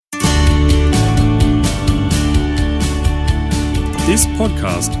This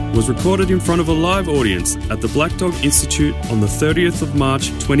podcast was recorded in front of a live audience at the Black Dog Institute on the 30th of March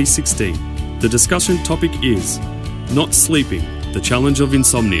 2016. The discussion topic is Not Sleeping, the Challenge of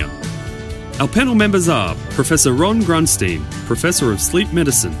Insomnia. Our panel members are Professor Ron Grunstein, Professor of Sleep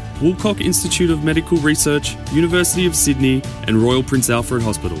Medicine, Woolcock Institute of Medical Research, University of Sydney and Royal Prince Alfred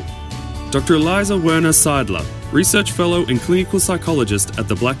Hospital. Dr. Eliza Werner-Seidler, Research Fellow and Clinical Psychologist at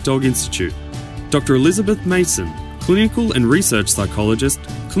the Black Dog Institute. Dr. Elizabeth Mason, Clinical and Research Psychologist,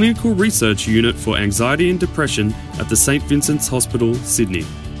 Clinical Research Unit for Anxiety and Depression at the St Vincent's Hospital, Sydney.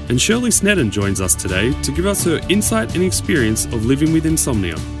 And Shirley Snedden joins us today to give us her insight and experience of living with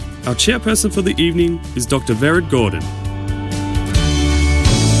insomnia. Our chairperson for the evening is Dr. Vered Gordon.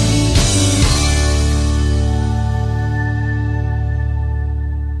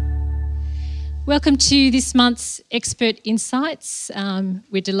 Welcome to this month's Expert Insights.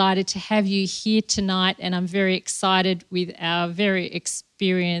 We're delighted to have you here tonight, and I'm very excited with our very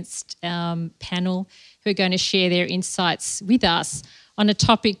experienced panel who are going to share their insights with us on a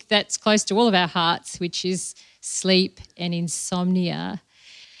topic that's close to all of our hearts, which is sleep and insomnia.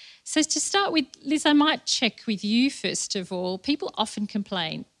 So to start with, Liz, I might check with you first of all. People often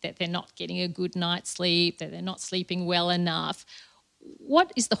complain that they're not getting a good night's sleep, that they're not sleeping well enough.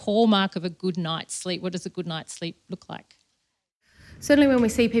 What is the hallmark of a good night's sleep? What does a good night's sleep look like? Certainly when we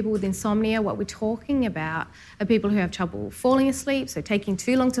see people with insomnia, what we're talking about are people who have trouble falling asleep, so taking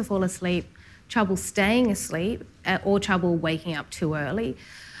too long to fall asleep, trouble staying asleep, or trouble waking up too early.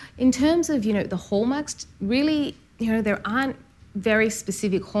 In terms of, the hallmarks, really, there aren't very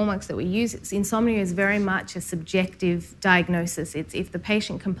specific hallmarks that we use. Insomnia is very much a subjective diagnosis. It's if the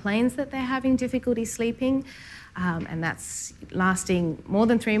patient complains that they're having difficulty sleeping, and that's lasting more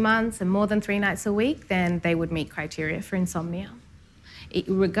than 3 months and more than 3 nights a week, then they would meet criteria for insomnia,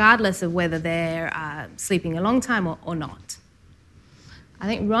 regardless of whether they're sleeping a long time or not. I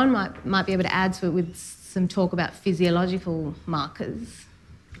think Ron might be able to add to it with some talk about physiological markers.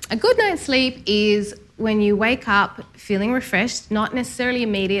 A good night's sleep is when you wake up feeling refreshed, not necessarily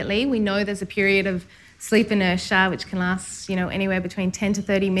immediately. We know there's a period of sleep inertia which can last, anywhere between 10 to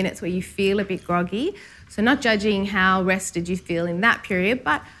 30 minutes where you feel a bit groggy. So not judging how rested you feel in that period,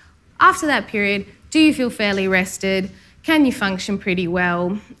 but after that period, do you feel fairly rested? Can you function pretty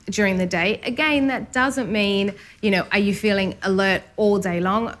well during the day? Again, that doesn't mean, are you feeling alert all day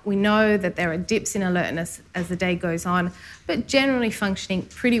long? We know that there are dips in alertness as the day goes on, but generally functioning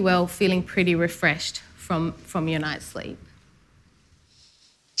pretty well, feeling pretty refreshed from your night's sleep.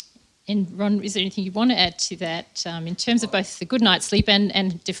 And Ron, is there anything you want to add to that in terms of both the good night's sleep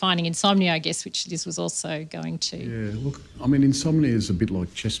and defining insomnia, I guess, which Liz was also going to? Yeah, look, insomnia is a bit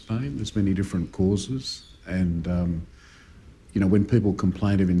like chest pain. There's many different causes. And, when people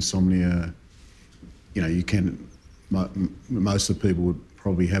complain of insomnia, most of the people would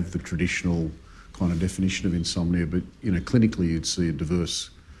probably have the traditional kind of definition of insomnia, but, clinically you'd see a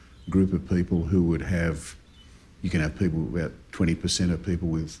diverse group of people who would have. You can have people, about 20% of people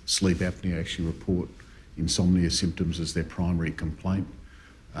with sleep apnea actually report insomnia symptoms as their primary complaint.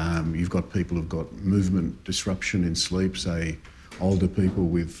 You've got people who've got movement disruption in sleep, say older people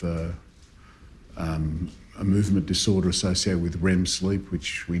with a movement disorder associated with REM sleep,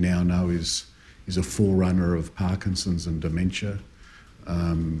 which we now know is a forerunner of Parkinson's and dementia.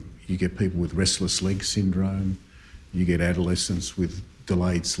 You get people with restless leg syndrome. You get adolescents with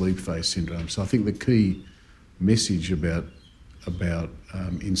delayed sleep phase syndrome. So I think the key message about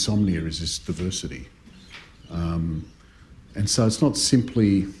insomnia is this diversity. And so it's not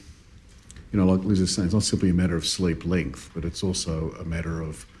simply, like Liz is saying, it's not simply a matter of sleep length, but it's also a matter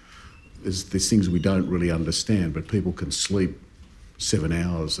of, there's things we don't really understand, but people can sleep 7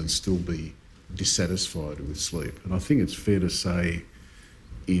 hours and still be dissatisfied with sleep. And I think it's fair to say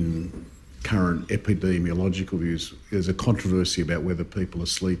in current epidemiological views, there's a controversy about whether people are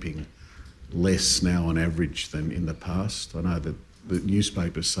sleeping less now on average than in the past. I know that the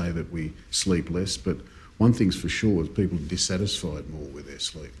newspapers say that we sleep less, but one thing's for sure is people are dissatisfied more with their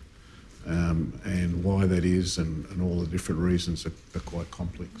sleep. And why that is and all the different reasons are quite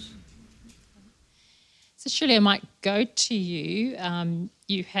complex. So Shirley, I might go to you.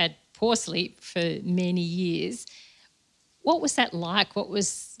 You had poor sleep for many years. What was that like? What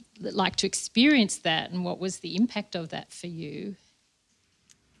was it like to experience that, and what was the impact of that for you?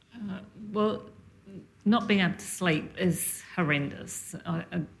 Well, not being able to sleep is horrendous.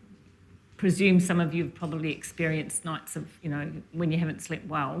 I presume some of you have probably experienced nights of, when you haven't slept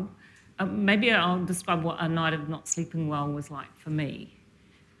well. Maybe I'll describe what a night of not sleeping well was like for me.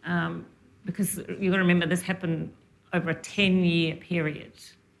 Because you've got to remember this happened over a 10-year period,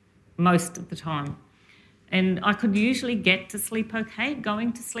 most of the time. And I could usually get to sleep okay.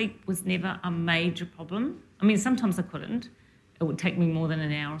 Going to sleep was never a major problem. I mean, sometimes I couldn't. It would take me more than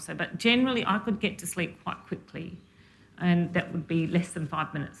an hour or so. But generally, I could get to sleep quite quickly. And that would be less than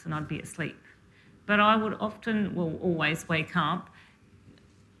 5 minutes and I'd be asleep. But I would always wake up.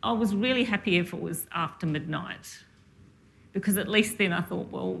 I was really happy if it was after midnight, because at least then I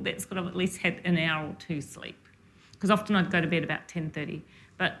thought, well, that's got to at least had an hour or two sleep. Because often I'd go to bed about 10:30.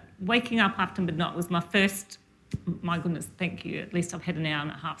 But waking up after midnight was my first, my goodness, thank you, at least I've had an hour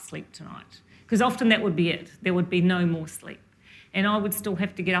and a half sleep tonight. Because often that would be it. There would be no more sleep. And I would still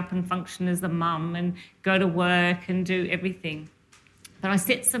have to get up and function as a mum and go to work and do everything. But I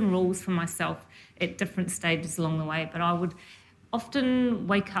set some rules for myself at different stages along the way. But I would often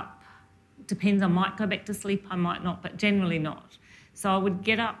wake up, depends, I might go back to sleep, I might not, but generally not. So I would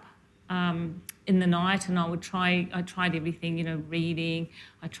get up in the night and I tried everything, reading,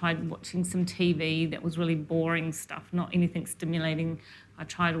 I tried watching some TV that was really boring stuff, not anything stimulating. I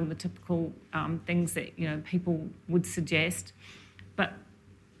tried all the typical things that, people would suggest. But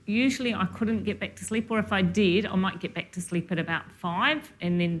usually I couldn't get back to sleep, or if I did, I might get back to sleep at about 5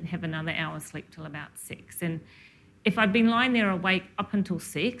 and then have another hour's sleep till about 6. And if I'd been lying there awake up until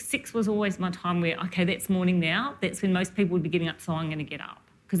 6 was always my time where, okay, that's morning now. That's when most people would be getting up, so I'm going to get up,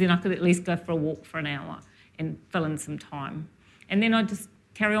 because then I could at least go for a walk for an hour and fill in some time. And then I'd just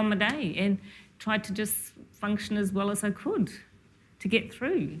carry on my day and try to just function as well as I could to get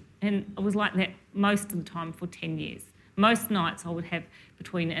through. And it was like that most of the time for 10 years. Most nights I would have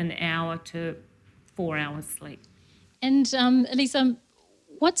between an hour to 4 hours sleep. And Elisa,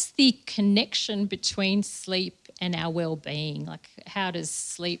 what's the connection between sleep and our well-being? Like, how does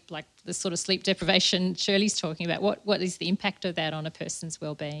sleep, like the sort of sleep deprivation Shirley's talking about, what is the impact of that on a person's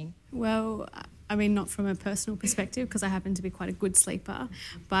well-being? Well, I mean, not from a personal perspective, because I happen to be quite a good sleeper,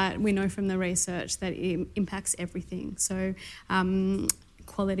 but we know from the research that it impacts everything. So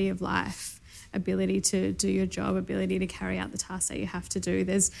quality of life, ability to do your job, ability to carry out the tasks that you have to do.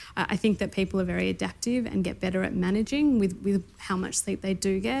 I think that people are very adaptive and get better at managing with how much sleep they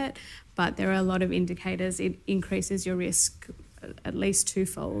do get, but there are a lot of indicators. It increases your risk at least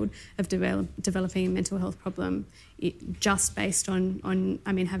twofold of developing a mental health problem, just based on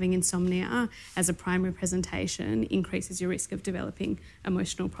having insomnia as a primary presentation increases your risk of developing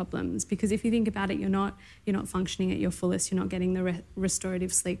emotional problems. Because if you think about it, you're not functioning at your fullest, you're not getting the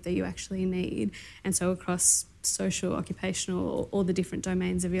restorative sleep that you actually need. And so across social, occupational, all the different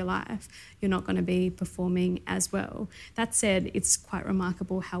domains of your life, you're not going to be performing as well. That said, it's quite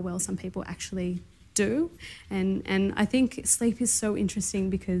remarkable how well some people actually do. And I think sleep is so interesting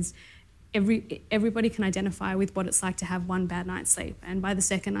because everybody can identify with what it's like to have one bad night's sleep, and by the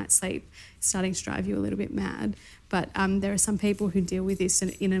second night's sleep it's starting to drive you a little bit mad. But there are some people who deal with this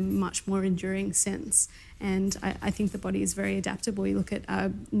in a much more enduring sense, and I think the body is very adaptable. You look at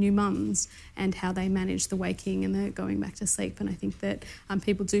new mums and how they manage the waking and the going back to sleep, and I think that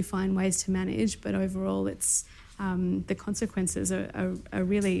people do find ways to manage, but overall it's the consequences are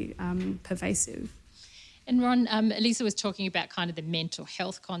really pervasive. And Ron, Elisa was talking about kind of the mental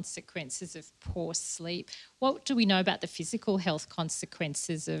health consequences of poor sleep. What do we know about the physical health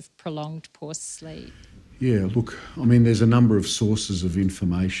consequences of prolonged poor sleep? Yeah, look, I mean, there's a number of sources of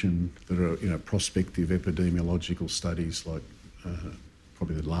information that are, prospective epidemiological studies, like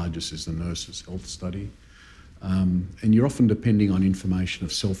probably the largest is the Nurses' Health Study. And you're often depending on information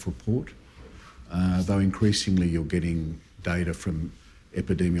of self-report, though increasingly you're getting data from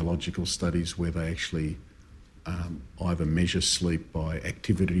epidemiological studies where they actually either measure sleep by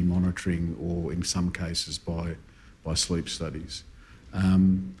activity monitoring or in some cases by sleep studies.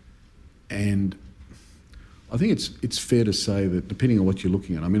 And I think it's fair to say that depending on what you're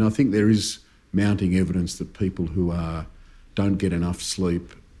looking at, I mean, I think there is mounting evidence that people who don't get enough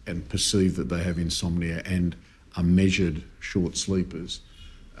sleep and perceive that they have insomnia and are measured short sleepers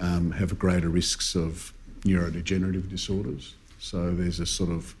have greater risks of neurodegenerative disorders. So there's a sort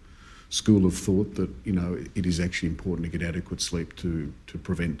of school of thought that, it is actually important to get adequate sleep to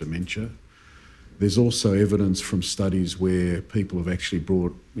prevent dementia. There's also evidence from studies where people have actually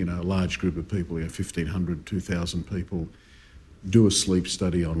brought, a large group of people, 1,500, 2,000 people, do a sleep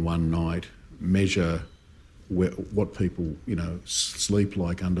study on one night, measure what people, sleep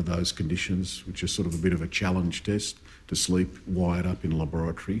like under those conditions, which is sort of a bit of a challenge test to sleep wired up in a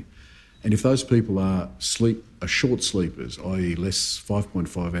laboratory. And if those people are short sleepers, i.e.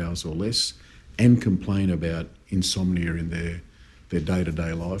 5.5 hours or less, and complain about insomnia in their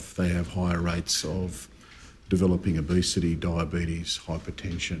day-to-day life, they have higher rates of developing obesity, diabetes,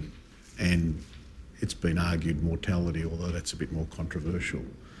 hypertension, and it's been argued mortality, although that's a bit more controversial.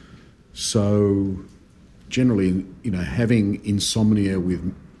 So generally, having insomnia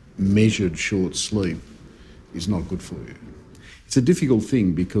with measured short sleep is not good for you. It's a difficult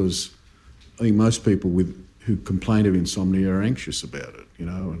thing because I think most people who complain of insomnia are anxious about it,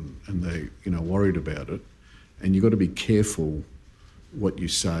 and they, worried about it. And you've got to be careful what you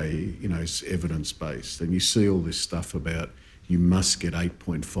say, is evidence-based. And you see all this stuff about you must get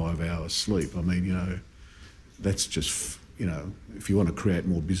 8.5 hours sleep. I mean, that's just, if you want to create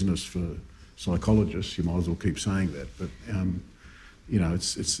more business for psychologists, you might as well keep saying that. But,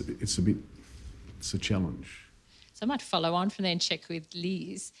 it's a challenge. So I might follow on from there and check with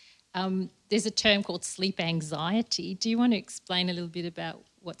Liz. There's a term called sleep anxiety. Do you want to explain a little bit about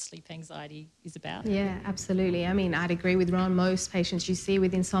what sleep anxiety is about? Yeah, absolutely. I mean, I'd agree with Ron. Most patients you see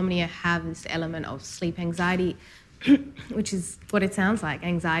with insomnia have this element of sleep anxiety, which is what it sounds like,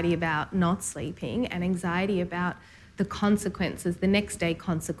 anxiety about not sleeping and anxiety about the consequences, the next day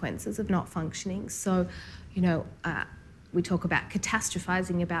consequences of not functioning. So, we talk about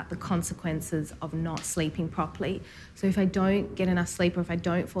catastrophizing about the consequences of not sleeping properly. So if I don't get enough sleep or if I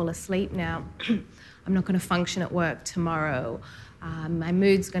don't fall asleep now, I'm not going to function at work tomorrow. My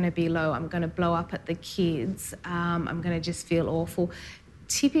mood's going to be low. I'm going to blow up at the kids. I'm going to just feel awful.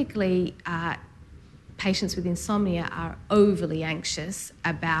 Typically, patients with insomnia are overly anxious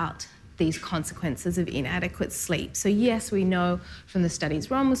about these consequences of inadequate sleep. So yes, we know from the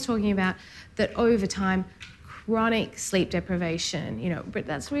studies Ron was talking about that over time, chronic sleep deprivation, but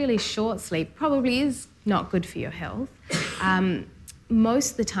that's really short sleep, probably is not good for your health.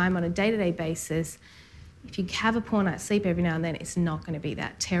 Most of the time on a day-to-day basis, if you have a poor night's sleep every now and then, it's not going to be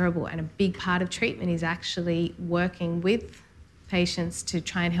that terrible. And a big part of treatment is actually working with patients to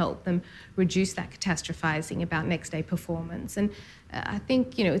try and help them reduce that catastrophizing about next day performance. And I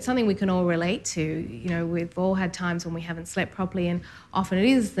think, it's something we can all relate to. We've all had times when we haven't slept properly, and often it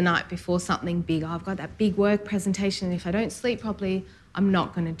is the night before something big. I've got that big work presentation, and if I don't sleep properly, I'm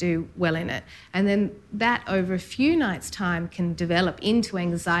not going to do well in it. And then that over a few nights' time can develop into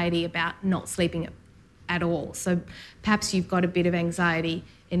anxiety about not sleeping at all. So perhaps you've got a bit of anxiety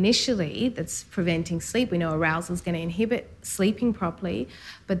initially that's preventing sleep. We know arousal is going to inhibit sleeping properly,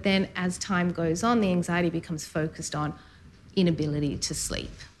 but then as time goes on, the anxiety becomes focused on inability to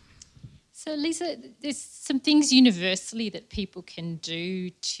sleep. So Lisa, there's some things universally that people can do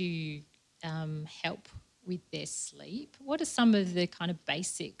to help with their sleep. What are some of the kind of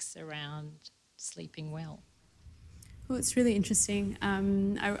basics around sleeping well? Well, it's really interesting.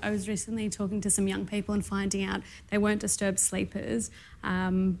 I was recently talking to some young people and finding out they weren't disturbed sleepers,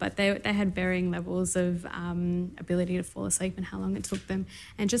 but they had varying levels of ability to fall asleep and how long it took them.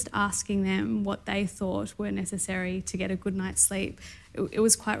 And just asking them what they thought were necessary to get a good night's sleep, it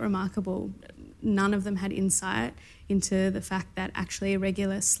was quite remarkable. None of them had insight into the fact that actually a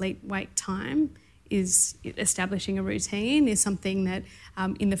regular sleep-wake time is establishing a routine is something that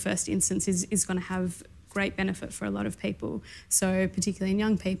in the first instance is going to have great benefit for a lot of people. So particularly in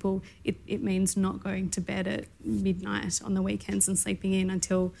young people, it means not going to bed at midnight on the weekends and sleeping in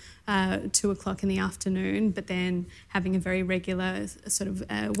until 2 o'clock in the afternoon, but then having a very regular sort of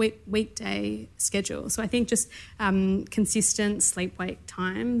weekday schedule. So I think just consistent sleep-wake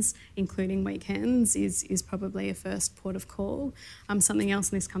times, including weekends, is probably a first port of call. Something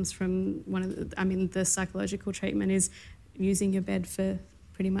else, and this comes from the psychological treatment, is using your bed for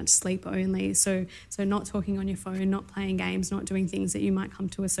pretty much sleep only. So not talking on your phone, not playing games, not doing things that you might come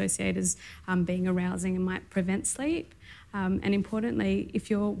to associate as being arousing and might prevent sleep. And importantly,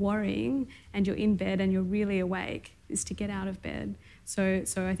 if you're worrying and you're in bed and you're really awake, is to get out of bed. So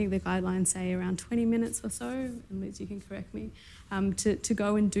I think the guidelines say around 20 minutes or so, and Liz, you can correct me, to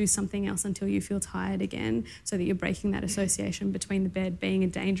go and do something else until you feel tired again, so that you're breaking that association between the bed being a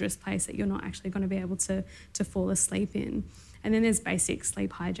dangerous place that you're not actually going to be able to fall asleep in. And then there's basic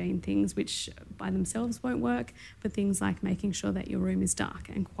sleep hygiene things which by themselves won't work, but things like making sure that your room is dark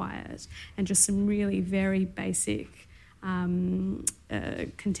and quiet, and just some really very basic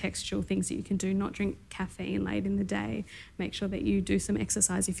contextual things that you can do. Not drink caffeine late in the day. Make sure that you do some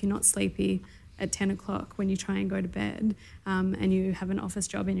exercise if you're not sleepy at 10 o'clock when you try and go to bed, and you have an office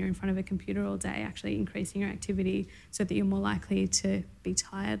job and you're in front of a computer all day, actually increasing your activity so that you're more likely to be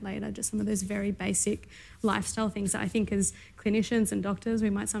tired later. Just some of those very basic lifestyle things that I think as clinicians and doctors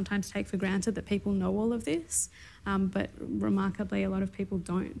we might sometimes take for granted that people know all of this, but remarkably a lot of people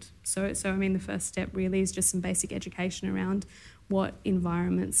don't. So the first step really is just some basic education around what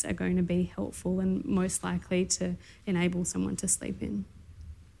environments are going to be helpful and most likely to enable someone to sleep in.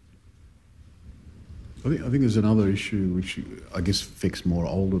 I think there's another issue which I guess affects more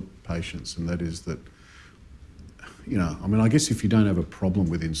older patients, and that is that, I guess if you don't have a problem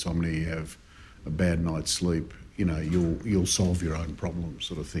with insomnia, you have a bad night's sleep, you'll solve your own problem,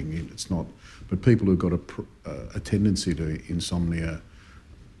 sort of thing. It's not, but people who've got a tendency to insomnia,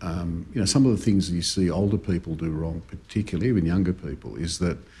 some of the things that you see older people do wrong, particularly even younger people, is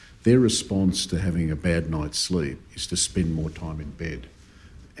that their response to having a bad night's sleep is to spend more time in bed.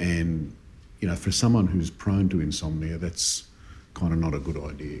 And, for someone who's prone to insomnia, that's kind of not a good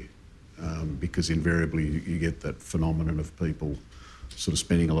idea, because invariably you get that phenomenon of people sort of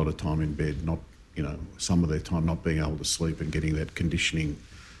spending a lot of time in bed, not, some of their time not being able to sleep and getting that conditioning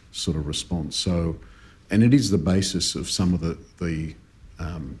sort of response. So, and it is the basis of some of the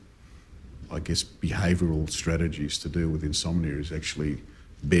I guess, behavioural strategies to deal with insomnia is actually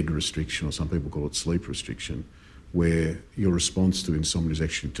bed restriction, or some people call it sleep restriction, where your response to insomnia is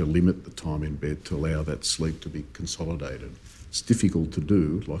actually to limit the time in bed to allow that sleep to be consolidated. It's difficult to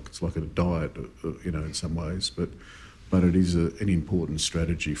do, it's like a diet, in some ways, but it is an important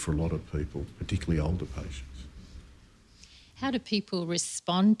strategy for a lot of people, particularly older patients. How do people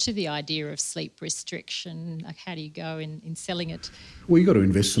respond to the idea of sleep restriction? Like, how do you go in selling it? Well, you've got to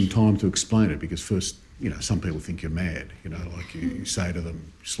invest some time to explain it, because first, some people think you're mad, like you say to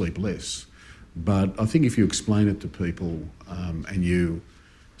them, sleep less. But I think if you explain it to people and you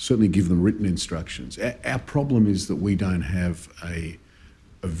certainly give them written instructions, our problem is that we don't have a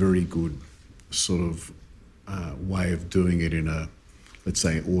very good sort of way of doing it in a, let's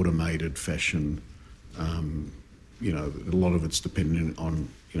say, automated fashion. A lot of it's dependent on,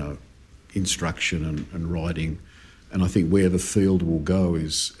 instruction and writing. And I think where the field will go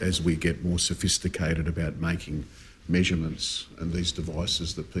is as we get more sophisticated about making measurements and these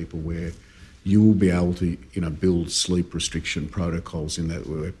devices that people wear, you will be able to, build sleep restriction protocols in that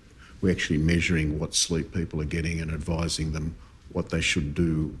we're actually measuring what sleep people are getting and advising them what they should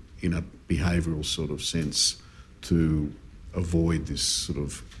do in a behavioural sort of sense to avoid this sort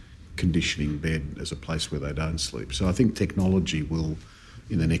of conditioning bed as a place where they don't sleep. So I think technology will,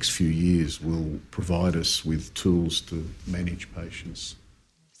 in the next few years, will provide us with tools to manage patients.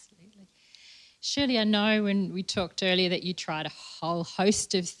 Absolutely. Shirley, I know when we talked earlier that you tried a whole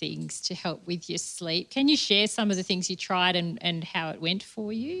host of things to help with your sleep. Can you share some of the things you tried and how it went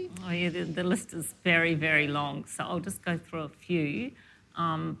for you? Oh yeah, the list is very, very long, so I'll just go through a few.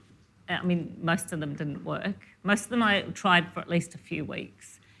 Most of them didn't work. Most of them I tried for at least a few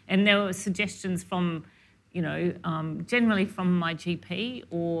weeks. And there were suggestions from, generally from my GP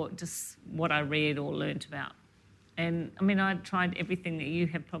or just what I read or learnt about. And I tried everything that you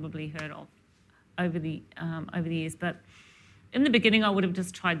have probably heard of over the years. But in the beginning, I would have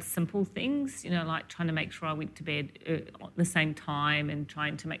just tried simple things, like trying to make sure I went to bed at the same time and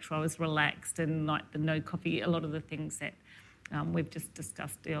trying to make sure I was relaxed and like the no coffee, a lot of the things that we've just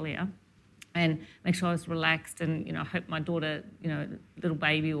discussed earlier. And make sure I was relaxed and, I hope my daughter, little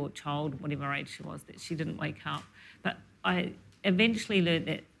baby or child, whatever age she was, that she didn't wake up. But I eventually learned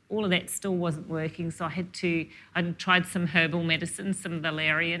that all of that still wasn't working, so I tried some herbal medicine, some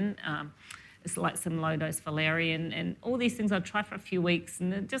valerian, it's like some low-dose valerian, and all these things I'd try for a few weeks,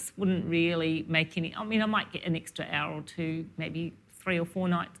 and it just wouldn't really make any... I might get an extra hour or two, maybe 3 or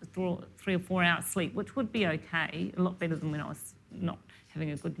 4 hours sleep, which would be okay, a lot better than when I was not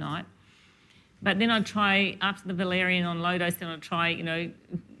having a good night. But then I'd try, after the valerian on low dose, then I'd try,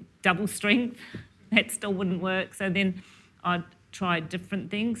 double strength. That still wouldn't work. So then I'd try different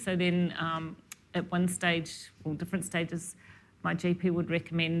things. So then at one stage, or different stages, my GP would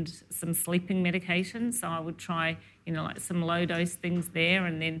recommend some sleeping medication. So I would try, like some low dose things there.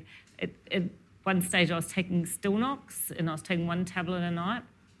 And then at one stage I was taking Stilnox and I was taking 1 tablet a night.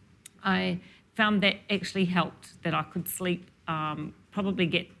 I found that actually helped, that I could sleep, probably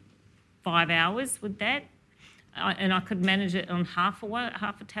get 5 hours with that, and I could manage it on half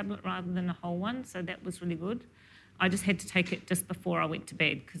a tablet rather than a whole one, so that was really good. I just had to take it just before I went to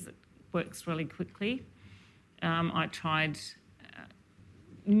bed because it works really quickly. I tried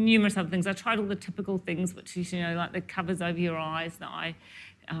numerous other things. I tried all the typical things, which is, like the covers over your eyes, the eye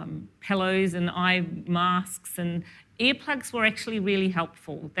pillows and eye masks, and earplugs were actually really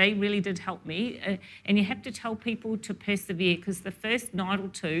helpful. They really did help me. And you have to tell people to persevere, because the first night or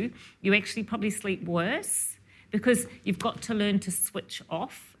two, you actually probably sleep worse because you've got to learn to switch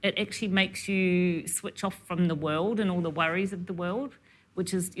off. It actually makes you switch off from the world and all the worries of the world,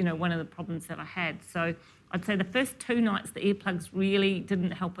 which is, one of the problems that I had. So I'd say the first 2 nights, the earplugs really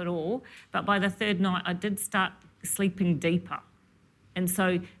didn't help at all. But by the 3rd night, I did start sleeping deeper. And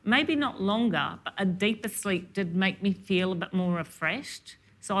so maybe not longer, but a deeper sleep did make me feel a bit more refreshed.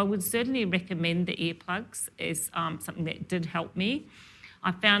 So I would certainly recommend the earplugs as something that did help me.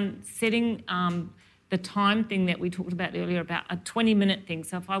 I found setting the time thing that we talked about earlier, about a 20-minute thing.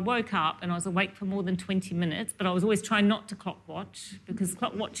 So if I woke up and I was awake for more than 20 minutes, but I was always trying not to clock watch, because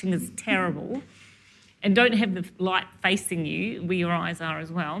clock watching is terrible, and don't have the light facing you where your eyes are as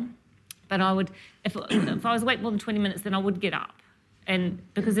well. But I would, if I was awake more than 20 minutes, then I would get up. And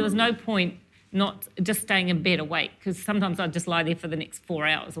because there was no point not just staying in bed awake, because sometimes I'd just lie there for the next 4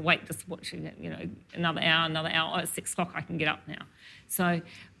 hours awake, just watching it, another hour. Oh, at 6 o'clock I can get up now. So,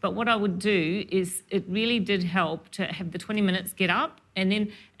 but what I would do is, it really did help to have the 20 minutes get up, and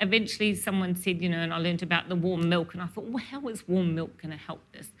then eventually someone said, and I learned about the warm milk, and I thought, well, how is warm milk going to help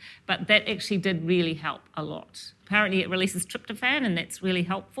this? But that actually did really help a lot. Apparently it releases tryptophan, and that's really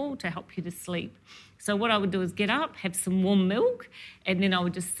helpful to help you to sleep. So what I would do is get up, have some warm milk, and then I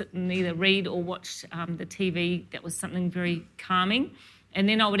would just sit and either read or watch the TV. That was something very calming. And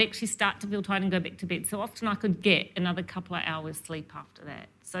then I would actually start to feel tired and go back to bed. So often I could get another couple of hours sleep after that.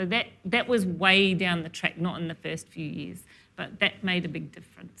 So that was way down the track, not in the first few years, but that made a big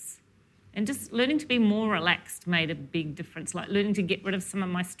difference. And just learning to be more relaxed made a big difference, like learning to get rid of some of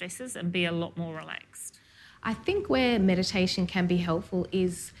my stresses and be a lot more relaxed. I think where meditation can be helpful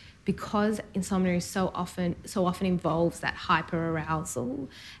is because insomnia is so often involves that hyperarousal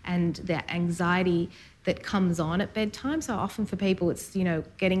and that anxiety that comes on at bedtime. So often for people, it's,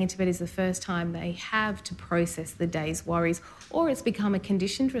 getting into bed is the first time they have to process the day's worries, or it's become a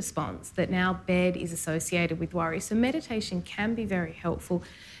conditioned response that now bed is associated with worry. So meditation can be very helpful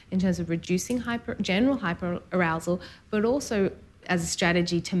in terms of reducing general hyperarousal, but also as a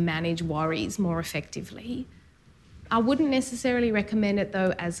strategy to manage worries more effectively. I wouldn't necessarily recommend it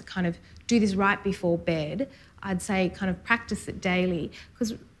though as kind of do this right before bed. I'd say kind of practice it daily,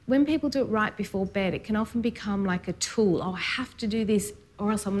 because when people do it right before bed, it can often become like a tool. Oh, I have to do this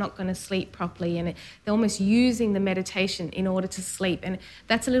or else I'm not going to sleep properly. And they're almost using the meditation in order to sleep. And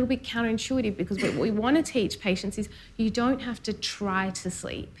that's a little bit counterintuitive, because what we want to teach patients is you don't have to try to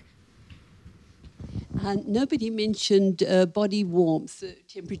sleep. Nobody mentioned body warmth,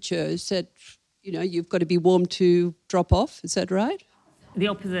 temperatures that, you've got to be warm to drop off. Is that right? The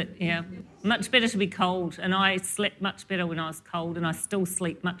opposite, yeah. Much better to be cold. And I slept much better when I was cold, and I still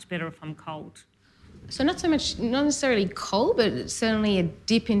sleep much better if I'm cold. So not necessarily cold, but certainly a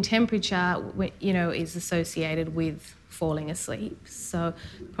dip in temperature, is associated with falling asleep. So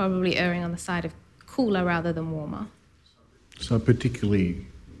probably erring on the side of cooler rather than warmer. So particularly,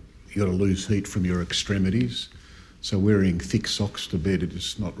 you've got to lose heat from your extremities. So wearing thick socks to bed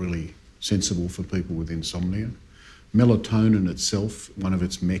is not really sensible for people with insomnia. Melatonin itself, one of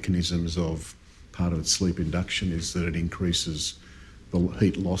its mechanisms of part of its sleep induction is that it increases the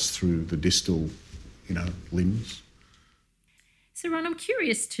heat loss through the distal, limbs. So Ron, I'm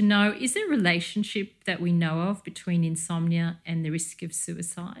curious to know, is there a relationship that we know of between insomnia and the risk of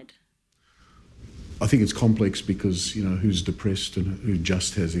suicide? I think it's complex because, who's depressed and who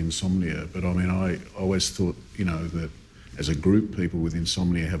just has insomnia. But I always thought, that as a group, people with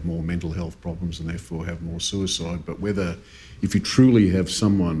insomnia have more mental health problems and therefore have more suicide. But if you truly have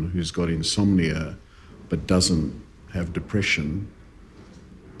someone who's got insomnia but doesn't have depression,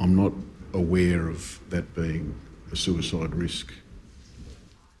 I'm not aware of that being a suicide risk.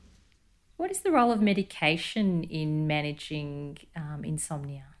 What is the role of medication in managing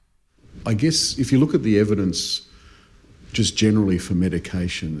insomnia? I guess if you look at the evidence just generally for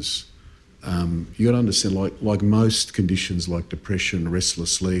medications, you got to understand, like most conditions like depression,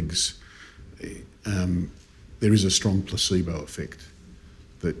 restless legs, there is a strong placebo effect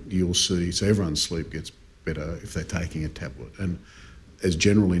that you'll see. So everyone's sleep gets better if they're taking a tablet. And as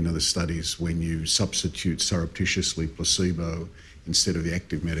generally in other studies, when you substitute surreptitiously placebo instead of the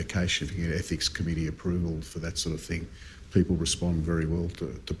active medication, if you get ethics committee approval for that sort of thing, people respond very well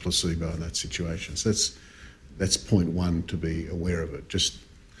to placebo in that situation. So that's point one, to be aware of it.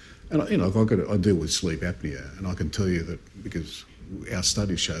 I deal with sleep apnea, and I can tell you that because our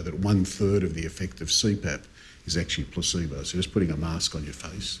studies show that 1/3 of the effect of CPAP is actually placebo. So just putting a mask on your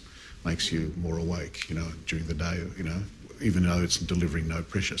face makes you more awake, during the day, even though it's delivering no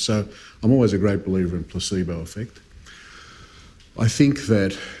pressure. So I'm always a great believer in placebo effect. I think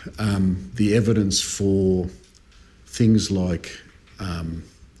that the evidence for things like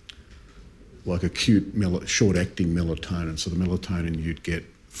acute short-acting melatonin, so the melatonin you'd get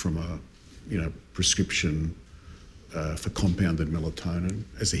from a prescription for compounded melatonin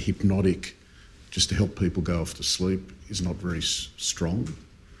as a hypnotic, just to help people go off to sleep, is not very strong.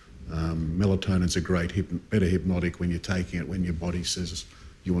 Melatonin's a better hypnotic when you're taking it when your body says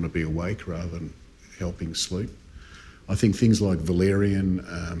you want to be awake rather than helping sleep. I think things like valerian,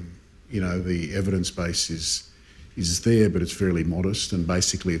 the evidence base is there, but it's fairly modest, and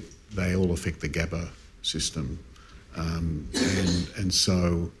basically they all affect the GABA system. And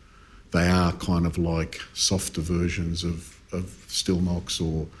so they are kind of like softer versions of Stilnox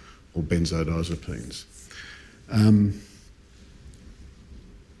or benzodiazepines.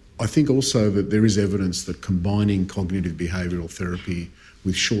 I think also that there is evidence that combining cognitive behavioural therapy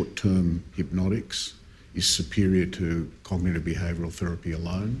with short-term hypnotics is superior to cognitive behavioural therapy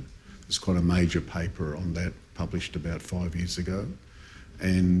alone. There's quite a major paper on that published about 5 years ago.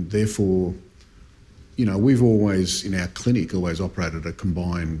 And therefore, we've always, in our clinic, operated a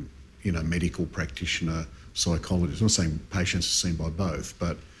combined, medical practitioner, psychologist. I'm not saying patients are seen by both,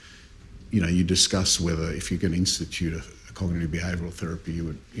 but, you discuss whether if you're going to institute a cognitive behavioural therapy,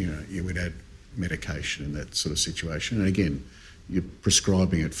 you would add medication in that sort of situation. And again, you're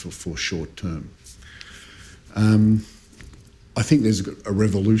prescribing it for short term. I think there's a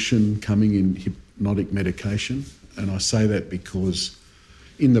revolution coming in hypnotic medication, and I say that because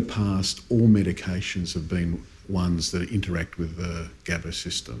in the past, all medications have been ones that interact with the GABA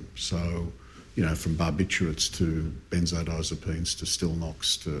system. So, from barbiturates to benzodiazepines to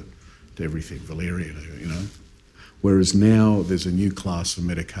Stilnox to everything, valerian, Whereas now there's a new class of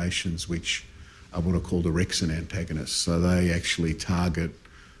medications which are what are called orexin antagonists. So they actually target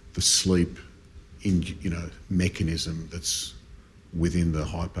the sleep mechanism that's within the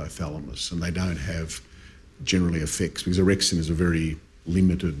hypothalamus, and they don't have generally effects because orexin is a very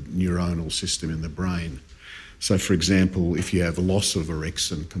limited neuronal system in the brain. So, for example, if you have a loss of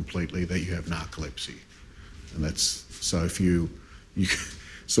orexin completely, that you have narcolepsy, and that's so. If you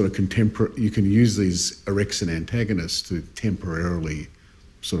sort of you can use these orexin antagonists to temporarily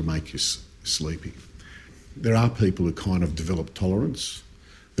sort of make you sleepy. There are people who kind of develop tolerance.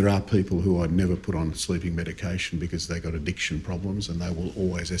 There are people who I'd never put on sleeping medication because they got addiction problems and they will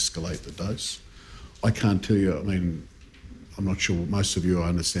always escalate the dose. I can't tell you, I'm not sure, most of you I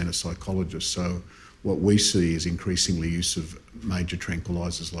understand are psychologists, so what we see is increasingly use of major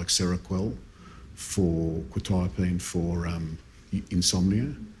tranquilizers like Seroquel, for quetiapine, for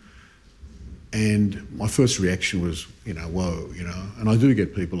insomnia. And my first reaction was, whoa, and I do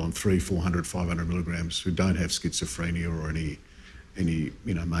get people on 300, 400, 500 milligrams who don't have schizophrenia or any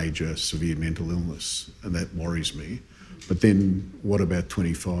major severe mental illness, and that worries me. But then what about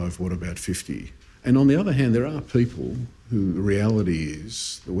 25? What about 50? And on the other hand, there are people who the reality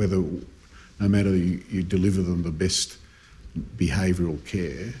is that no matter you deliver them the best behavioural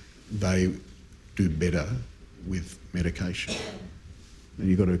care, they do better with medication. And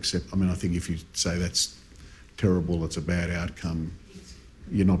you've got to accept, I think if you say that's terrible, it's a bad outcome,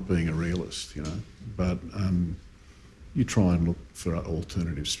 you're not being a realist, But you try and look for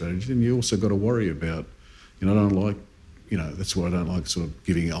alternative strategies, and you also got to worry about, I don't like, that's why I don't like sort of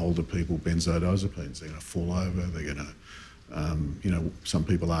giving older people benzodiazepines. They're going to fall over. They're going to, some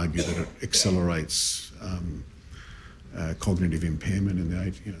people argue that it accelerates cognitive impairment in the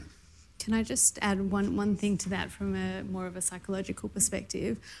age. Can I just add one thing to that from a more of a psychological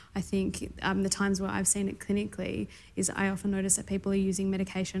perspective? I think the times where I've seen it clinically is I often notice that people are using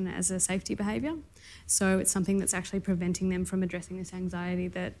medication as a safety behaviour. So it's something that's actually preventing them from addressing this anxiety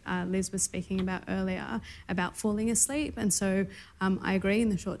that Liz was speaking about earlier, about falling asleep. And so I agree in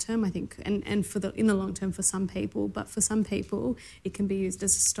the short term, I think, and in the long term for some people, but for some people it can be used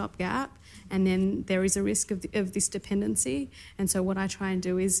as a stopgap, and then there is a risk of this dependency. And so what I try and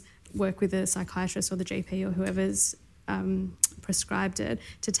do is work with a psychiatrist or the GP or whoever's prescribed it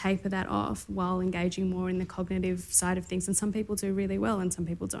to taper that off while engaging more in the cognitive side of things. And some people do really well and some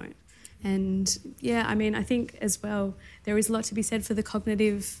people don't. And I think as well, there is a lot to be said for the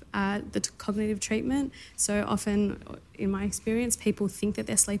cognitive treatment. So often, in my experience, people think that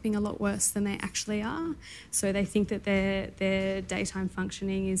they're sleeping a lot worse than they actually are. So they think that their daytime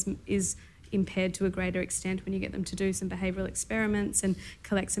functioning is impaired to a greater extent when you get them to do some behavioural experiments and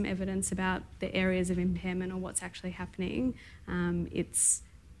collect some evidence about the areas of impairment or what's actually happening.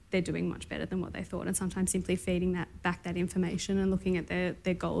 They're doing much better than what they thought, and sometimes simply feeding that information and looking at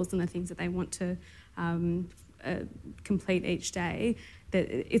their goals and the things that they want to complete each day. That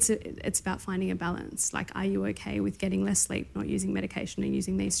it's about finding a balance. Like, are you okay with getting less sleep, not using medication, and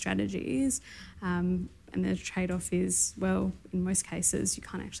using these strategies? And the trade-off is, well, in most cases, you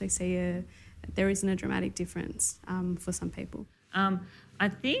can't actually see there isn't a dramatic difference for some people. I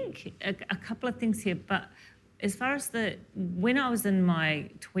think a couple of things here, but as far as when I was in my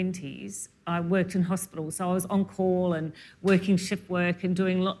 20s, I worked in hospitals, so I was on call and working shift work and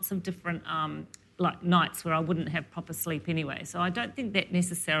doing lots of different nights where I wouldn't have proper sleep anyway. So I don't think that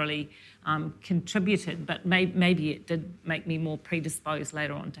necessarily contributed, but maybe it did make me more predisposed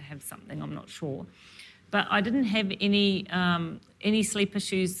later on to have something. I'm not sure, but I didn't have any sleep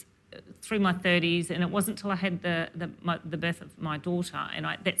issues through my 30s, and it wasn't until I had the birth of my daughter, and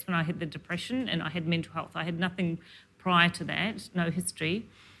that's when I had the depression and I had mental health. I had nothing prior to that, no history.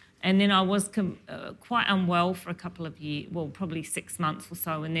 And then I was quite unwell for a couple of years, well, probably 6 months or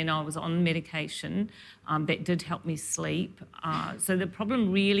so, and then I was on medication that did help me sleep. So the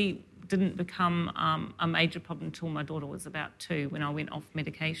problem really didn't become a major problem until my daughter was about 2, when I went off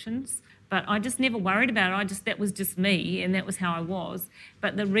medications. But I just never worried about it. That was just me, and that was how I was.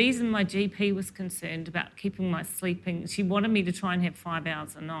 But the reason my GP was concerned about keeping my sleeping, she wanted me to try and have 5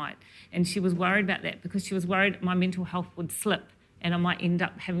 hours a night, and she was worried about that because she was worried my mental health would slip and I might end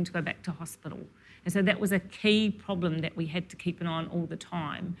up having to go back to hospital. And so that was a key problem that we had to keep an eye on all the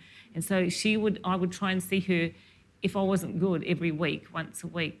time. And so I would try and see her if I wasn't good every week, once a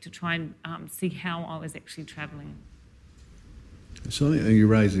week, to try and see how I was actually travelling. So I think you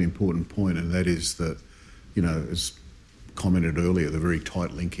raise an important point, and that is that, as commented earlier, the very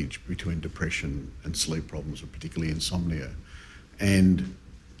tight linkage between depression and sleep problems, and particularly insomnia. And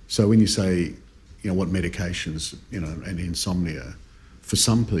so when you say, what medications, and insomnia, for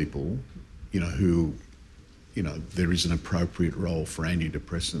some people, who, there is an appropriate role for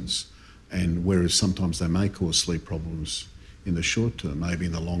antidepressants, and whereas sometimes they may cause sleep problems in the short term, maybe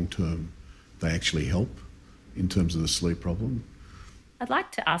in the long term they actually help in terms of the sleep problem. I'd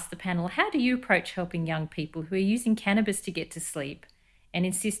like to ask the panel, how do you approach helping young people who are using cannabis to get to sleep and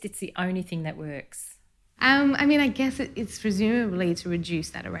insist it's the only thing that works? I guess it's presumably to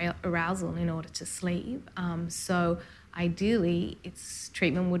reduce that arousal in order to sleep. So ideally, its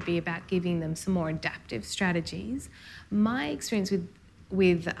treatment would be about giving them some more adaptive strategies. My experience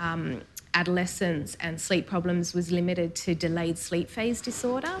with adolescents and sleep problems was limited to delayed sleep phase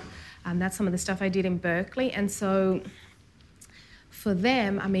disorder. That's some of the stuff I did in Berkeley. And so for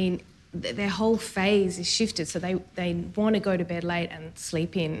them, their whole phase is shifted. So they want to go to bed late and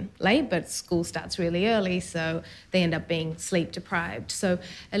sleep in late, but school starts really early, so they end up being sleep deprived. So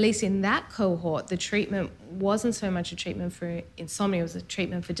at least in that cohort, the treatment wasn't so much a treatment for insomnia, it was a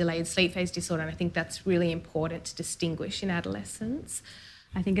treatment for delayed sleep phase disorder. And I think that's really important to distinguish in adolescents.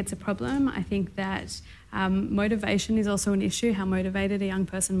 I think it's a problem. I think that motivation is also an issue, how motivated a young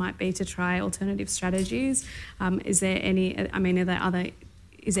person might be to try alternative strategies. Is there anything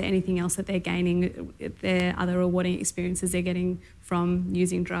else that they're gaining? There other rewarding experiences they're getting from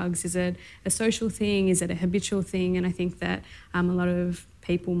using drugs? Is it a social thing? Is it a habitual thing? And I think that a lot of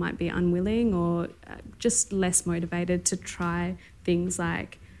people might be unwilling or just less motivated to try things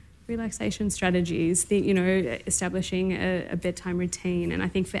like relaxation strategies, establishing a bedtime routine. And I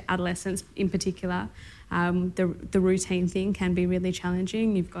think for adolescents in particular, the routine thing can be really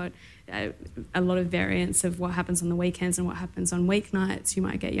challenging. You've got a lot of variance of what happens on the weekends and what happens on weeknights. You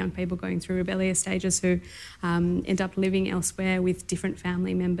might get young people going through rebellious stages who end up living elsewhere with different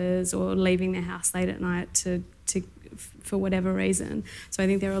family members or leaving their house late at night for whatever reason. So I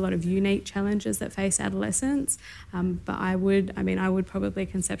think there are a lot of unique challenges that face adolescents, but I would probably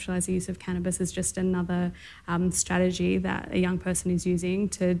conceptualise the use of cannabis as just another strategy that a young person is using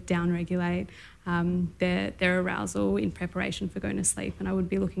to downregulate their arousal in preparation for going to sleep. And I would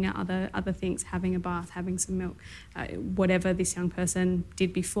be looking at other things, having a bath, having some milk, whatever this young person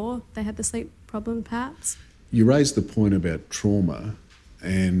did before they had the sleep problem perhaps. You raised the point about trauma,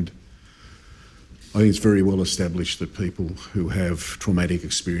 and I think it's very well established that people who have traumatic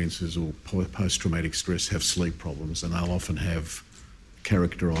experiences or post-traumatic stress have sleep problems, and they'll often have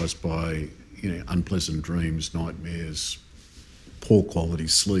characterised by unpleasant dreams, nightmares, poor quality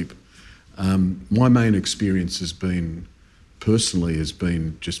sleep. My main experience has been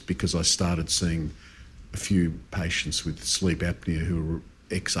just because I started seeing a few patients with sleep apnea who were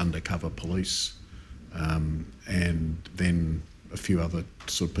ex-undercover police, and then a few other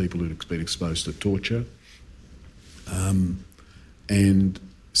sort of people who'd been exposed to torture. And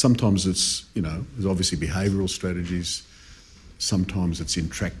sometimes it's, there's obviously behavioural strategies, sometimes it's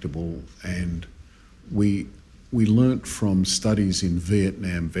intractable, and we learnt from studies in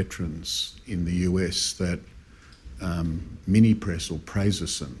Vietnam veterans in the US that Minipress or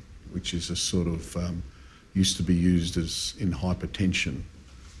Prazosin, which is a sort of, used to be used as in hypertension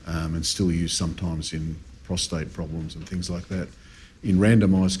and still used sometimes in prostate problems and things like that, in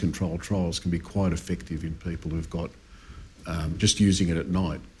randomised controlled trials can be quite effective in people who've got just using it at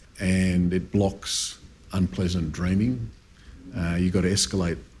night. And it blocks unpleasant dreaming. You've got to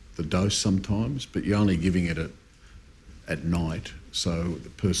escalate the dose sometimes, but you're only giving it at night, so the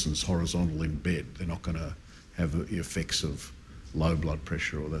person's horizontal in bed. They're not going to have the effects of low blood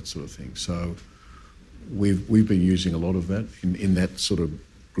pressure or that sort of thing. So we've been using a lot of that in that sort of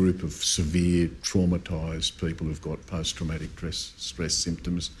group of severe traumatised people who've got post-traumatic stress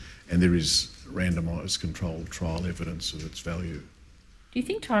symptoms, and there is randomised controlled trial evidence of its value. Do you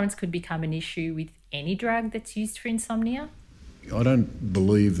think tolerance could become an issue with any drug that's used for insomnia? I don't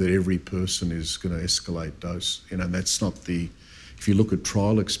believe that every person is going to escalate dose. That's not if you look at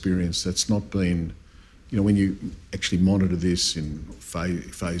trial experience, that's not been, when you actually monitor this in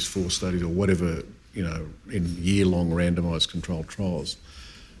phase 4 studies or whatever, in year-long randomised controlled trials,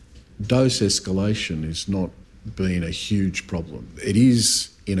 dose escalation is not been a huge problem. It is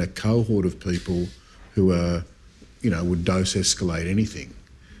in a cohort of people who are, would dose escalate anything,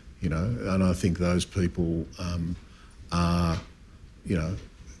 and I think those people are,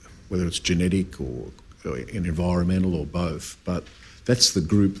 whether it's genetic or environmental or both, but that's the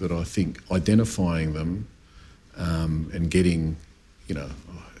group that I think identifying them and getting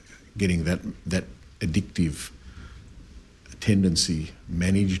that addictive tendency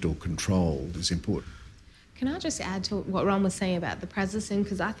managed or controlled is important. Can I just add to what Ron was saying about the prazosin,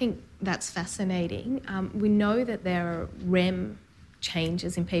 because I think that's fascinating. We know that there are REM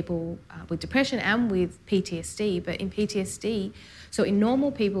changes in people with depression and with PTSD, but in PTSD, so in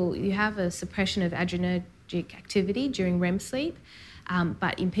normal people, you have a suppression of adrenergic activity during REM sleep,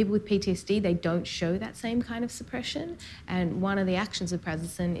 but in people with PTSD, they don't show that same kind of suppression, and one of the actions of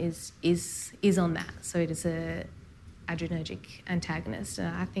prazosin is on that. So it is a adrenergic antagonist.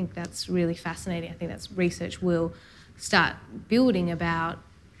 I think that's really fascinating. I think that's research will start building about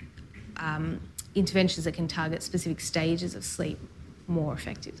interventions that can target specific stages of sleep more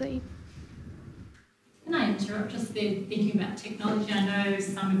effectively. Can I interrupt just there thinking about technology? I know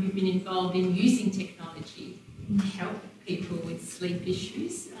some of you have been involved in using technology to help people with sleep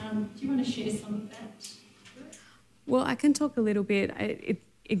issues. Do you want to share some of that? Well, I can talk a little bit.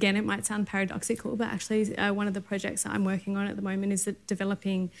 Again, it might sound paradoxical, but actually one of the projects that I'm working on at the moment is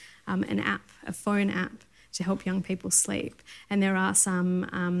developing an app, a phone app, to help young people sleep. And there are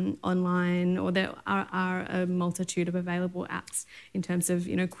some online, or there are a multitude of available apps in terms of,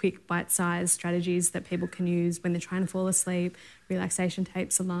 quick bite-sized strategies that people can use when they're trying to fall asleep, relaxation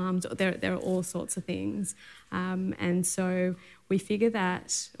tapes, alarms, there are all sorts of things. And so we figure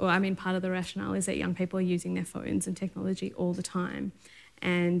that, part of the rationale is that young people are using their phones and technology all the time.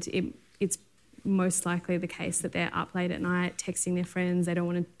 And it's most likely the case that they're up late at night texting their friends. They don't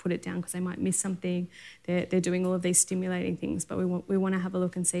want to put it down because they might miss something. They're doing all of these stimulating things, but we want to have a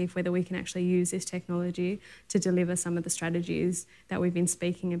look and see whether we can actually use this technology to deliver some of the strategies that we've been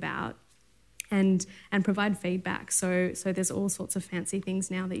speaking about and provide feedback. So there's all sorts of fancy things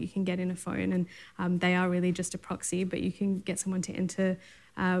now that you can get in a phone, and they are really just a proxy, but you can get someone to enter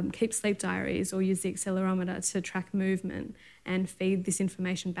keep sleep diaries or use the accelerometer to track movement and feed this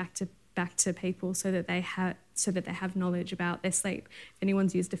information back to people so that they have knowledge about their sleep. If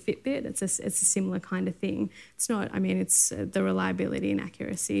anyone's used a Fitbit, it's a similar kind of thing. It's not. It's the reliability and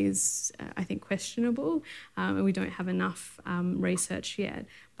accuracy is I think questionable, and we don't have enough research yet.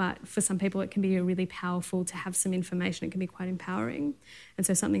 But for some people, it can be really powerful to have some information. It can be quite empowering. And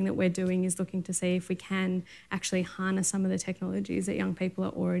so something that we're doing is looking to see if we can actually harness some of the technologies that young people are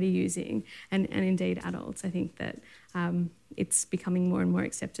already using, and indeed adults. I think that it's becoming more and more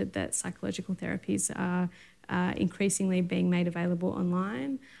accepted that psychological therapies are increasingly being made available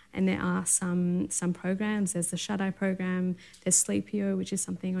online, and there are some programs. There's the Shut-Eye program. There's Sleepio, which is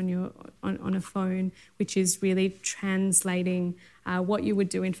something on a phone, which is really translating what you would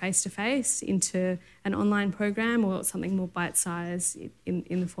do in face-to-face into an online program or something more bite-sized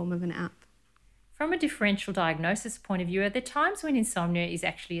in the form of an app. From a differential diagnosis point of view, are there times when insomnia is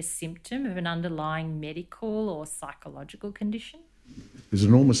actually a symptom of an underlying medical or psychological condition? There's an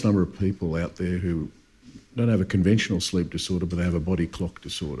enormous number of people out there who don't have a conventional sleep disorder, but they have a body clock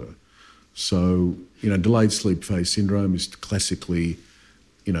disorder. So, delayed sleep phase syndrome is classically,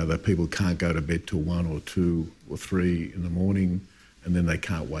 that people can't go to bed till 1 or 2 or 3 in the morning, and then they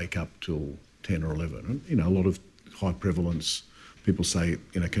can't wake up till 10 or 11. And, a lot of high prevalence, people say,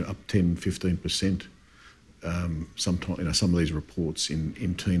 up 10, 15%. Sometimes, some of these reports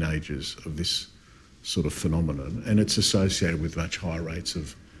in teenagers of this sort of phenomenon, and it's associated with much higher rates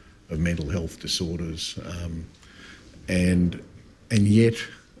of mental health disorders, and yet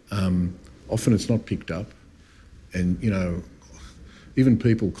often it's not picked up, and even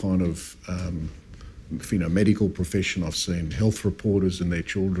people kind of medical profession. I've seen health reporters and their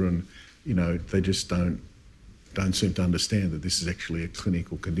children, they just don't seem to understand that this is actually a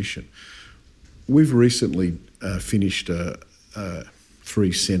clinical condition. We've recently finished a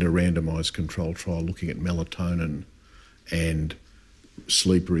 3-centre randomised control trial looking at melatonin and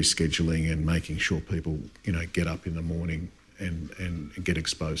sleep rescheduling and making sure people, get up in the morning and get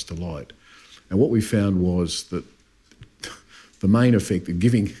exposed to light. And what we found was that the main effect of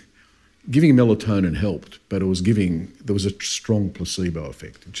giving melatonin helped, but there was a strong placebo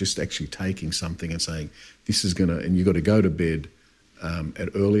effect. Just actually taking something and saying, this is and you've got to go to bed at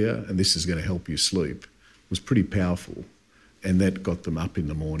earlier and this is going to help you sleep, was pretty powerful. And that got them up in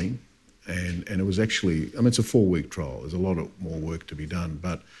the morning. And it was actually, it's a 4-week trial. There's a lot more work to be done,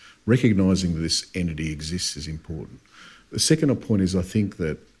 but recognising that this entity exists is important. The second point is I think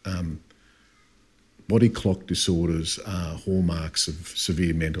that body clock disorders are hallmarks of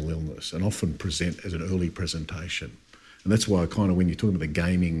severe mental illness and often present as an early presentation. And that's why when you're talking about the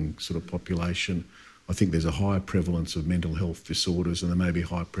gaming sort of population, I think there's a higher prevalence of mental health disorders and there may be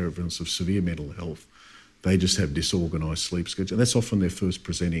high prevalence of severe mental health. They just have disorganised sleep schedules. And that's often their first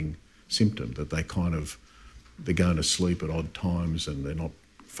presenting symptom, that they're going to sleep at odd times and they're not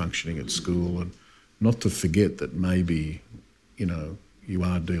functioning at school. And not to forget that maybe, you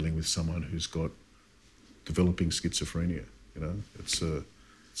are dealing with someone who's got developing schizophrenia. It's a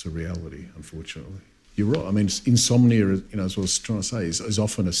reality, unfortunately. You're right. Insomnia, as I was trying to say, is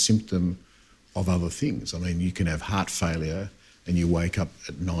often a symptom of other things. You can have heart failure and you wake up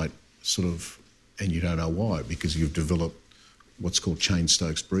at night and you don't know why, because you've developed what's called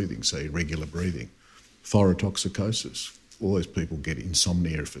Cheyne-Stokes breathing, so irregular breathing. Thyrotoxicosis, all those people get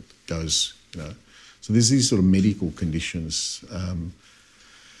insomnia if it goes, So there's these sort of medical conditions,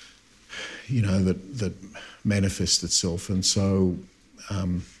 that manifest itself. And so,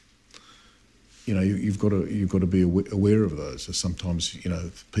 you've got to be aware of those. So sometimes,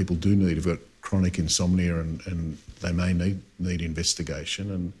 people do have got chronic insomnia and they may need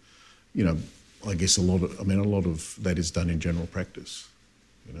investigation. And, I guess a lot of that is done in general practice.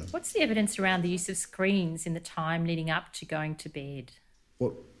 What's the evidence around the use of screens in the time leading up to going to bed?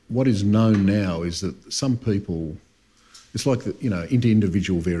 What is known now is that some people, it's like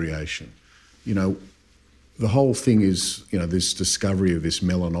individual variation. The whole thing is, this discovery of this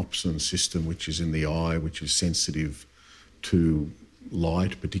melanopsin system, which is in the eye, which is sensitive to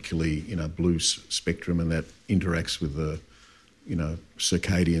light, particularly blue spectrum, and that interacts with the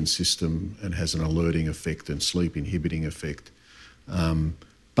circadian system and has an alerting effect and sleep inhibiting effect.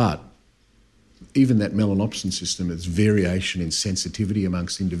 But even that melanopsin system, there's variation in sensitivity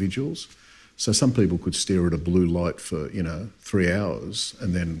amongst individuals. So some people could stare at a blue light for, 3 hours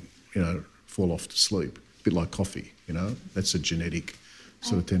and then, fall off to sleep. A bit like coffee, That's a genetic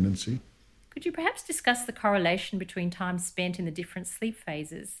sort of tendency. Could you perhaps discuss the correlation between time spent in the different sleep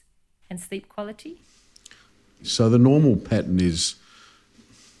phases and sleep quality? So the normal pattern is,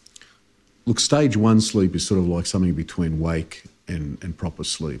 stage 1 sleep is sort of like something between wake and proper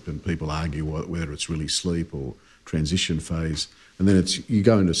sleep, and people argue whether it's really sleep or transition phase. And then you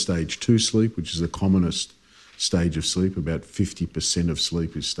go into stage 2 sleep, which is the commonest stage of sleep. About 50% of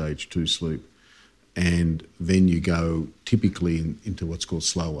sleep is stage 2 sleep. And then you go typically into what's called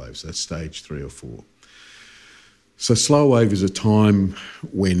slow wave, so that's stage 3 or 4. So slow wave is a time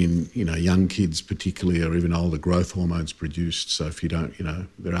when in young kids particularly, or even older, growth hormones produced. So if you don't,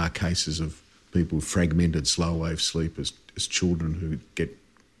 there are cases of people with fragmented slow wave sleep as children who get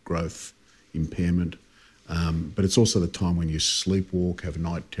growth impairment. But it's also the time when you sleepwalk, have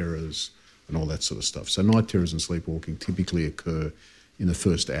night terrors and all that sort of stuff. So night terrors and sleepwalking typically occur in the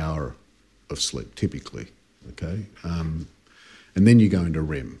first hour of sleep, typically, okay? And then you go into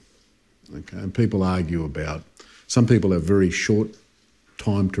REM, okay? And people argue about, some people have very short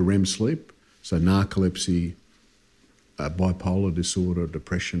time to REM sleep, so narcolepsy, bipolar disorder,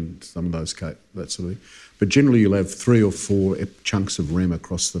 depression, some of those, that sort of thing. But generally you'll have 3 or 4 chunks of REM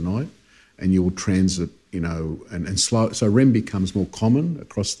across the night and you will transit, and slow. So REM becomes more common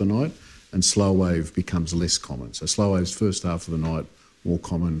across the night and slow wave becomes less common. So slow wave's first half of the night, more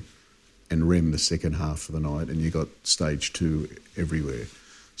common, and REM the second half of the night, and you've got stage 2 everywhere.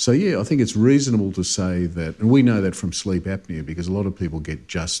 So yeah, I think it's reasonable to say that, and we know that from sleep apnea because a lot of people get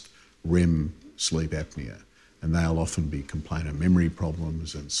just REM sleep apnea, and they'll often be complaining of memory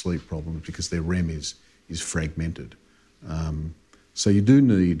problems and sleep problems because their REM is fragmented. So you do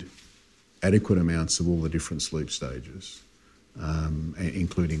need adequate amounts of all the different sleep stages,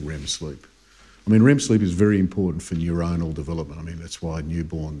 including REM sleep. REM sleep is very important for neuronal development. That's why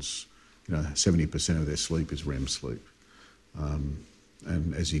newborns, 70% of their sleep is REM sleep.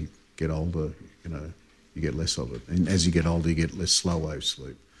 And as you get older, you get less of it. And as you get older, you get less slow wave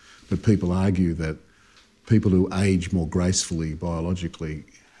sleep. But people argue that people who age more gracefully biologically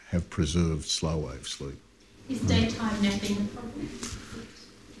have preserved slow wave sleep. Is daytime napping a problem?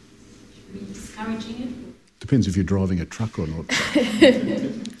 Should we be discouraging it? Depends if you're driving a truck or not.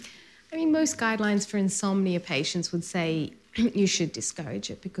 Most guidelines for insomnia patients would say you should discourage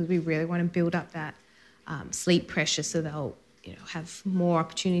it, because we really want to build up that sleep pressure so they'll have more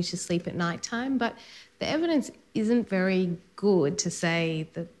opportunity to sleep at night time. But the evidence isn't very good to say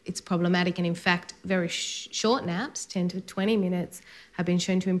that it's problematic, and in fact very short naps, 10 to 20 minutes, have been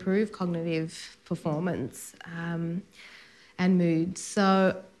shown to improve cognitive performance and mood.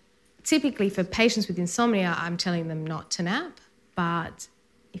 So typically for patients with insomnia, I'm telling them not to nap, but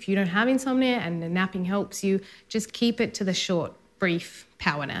if you don't have insomnia and the napping helps you, just keep it to the short, brief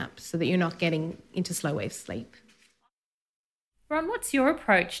power nap so that you're not getting into slow wave sleep. Ron, what's your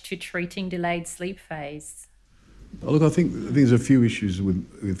approach to treating delayed sleep phase? Look, I think there's a few issues with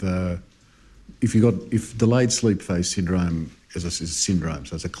if delayed sleep phase syndrome, as I said, is a syndrome,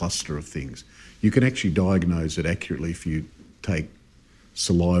 so it's a cluster of things. You can actually diagnose it accurately if you take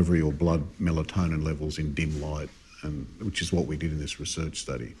salivary or blood melatonin levels in dim light, which is what we did in this research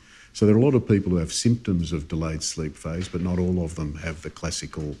study. So there are a lot of people who have symptoms of delayed sleep phase, but not all of them have the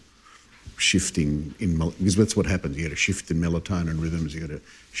classical shifting because that's what happens. You get a shift in melatonin rhythms, you get a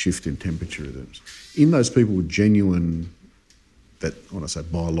shift in temperature rhythms. In those people with genuine, when I say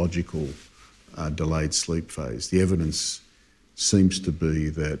biological delayed sleep phase, the evidence seems to be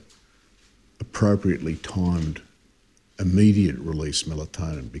that appropriately timed immediate release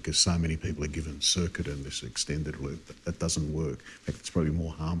melatonin, because so many people are given circuit and this extended release, that doesn't work. In fact, it's probably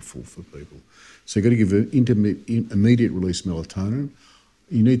more harmful for people. So you've got to give it immediate release melatonin.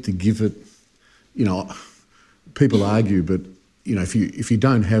 You need to give it, people argue, but if you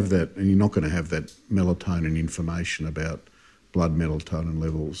don't have that, and you're not going to have that melatonin information about blood melatonin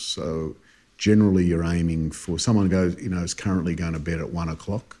levels, so generally you're aiming for, someone is currently going to bed at 1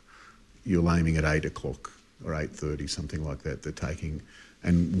 o'clock, you're aiming at 8 o'clock or 8:30, something like that. They're taking,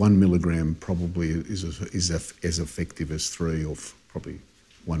 and 1 milligram probably is as effective as 3, or probably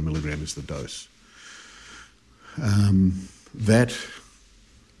 1 milligram is the dose. That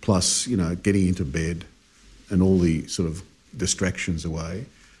plus, getting into bed and all the sort of distractions away,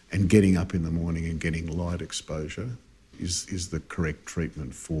 and getting up in the morning and getting light exposure is the correct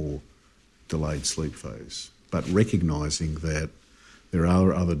treatment for delayed sleep phase. But recognising that there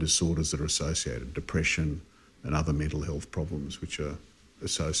are other disorders that are associated, depression and other mental health problems which are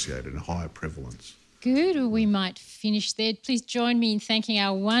associated in higher prevalence. Good. Well, we might finish there. Please join me in thanking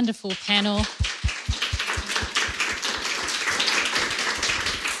our wonderful panel.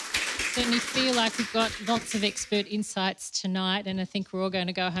 Certainly feel like we've got lots of expert insights tonight, and I think we're all going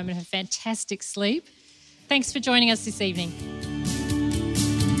to go home and have fantastic sleep. Thanks for joining us this evening.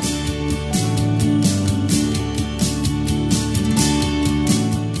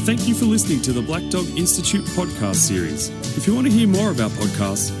 Thank you for listening to the Black Dog Institute podcast series. If you want to hear more of our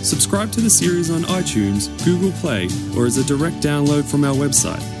podcasts, subscribe to the series on iTunes, Google Play, or as a direct download from our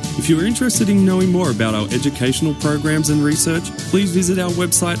website. If you are interested in knowing more about our educational programs and research, please visit our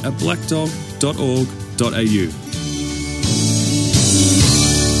website at blackdog.org.au.